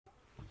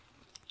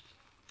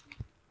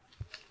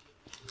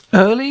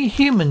Early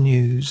human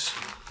news.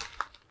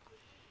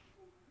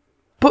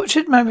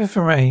 Butchered mammoth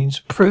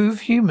remains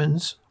prove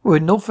humans were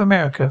in North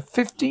America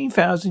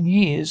 15,000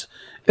 years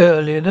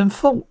earlier than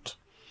thought.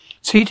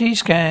 CT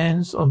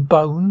scans on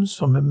bones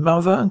from a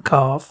mother and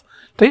calf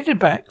dated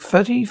back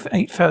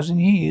 38,000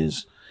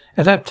 years,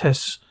 and lab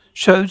tests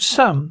showed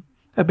some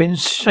had been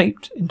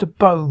shaped into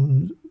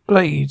bone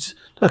blades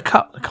that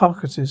cut the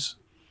carcasses.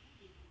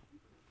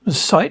 The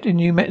site in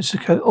New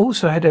Mexico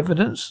also had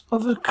evidence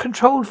of a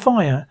controlled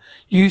fire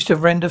used to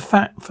render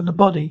fat from the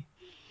body.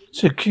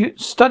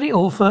 Study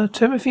author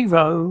Timothy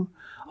Rowe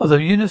of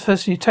the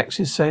University of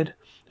Texas said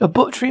the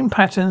butchering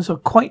patterns are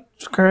quite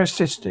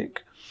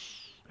characteristic.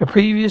 The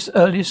previous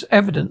earliest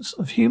evidence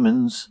of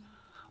humans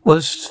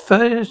was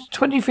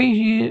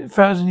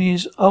 23,000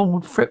 years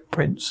old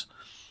footprints,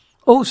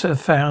 also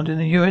found in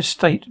the U.S.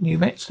 state of New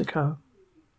Mexico.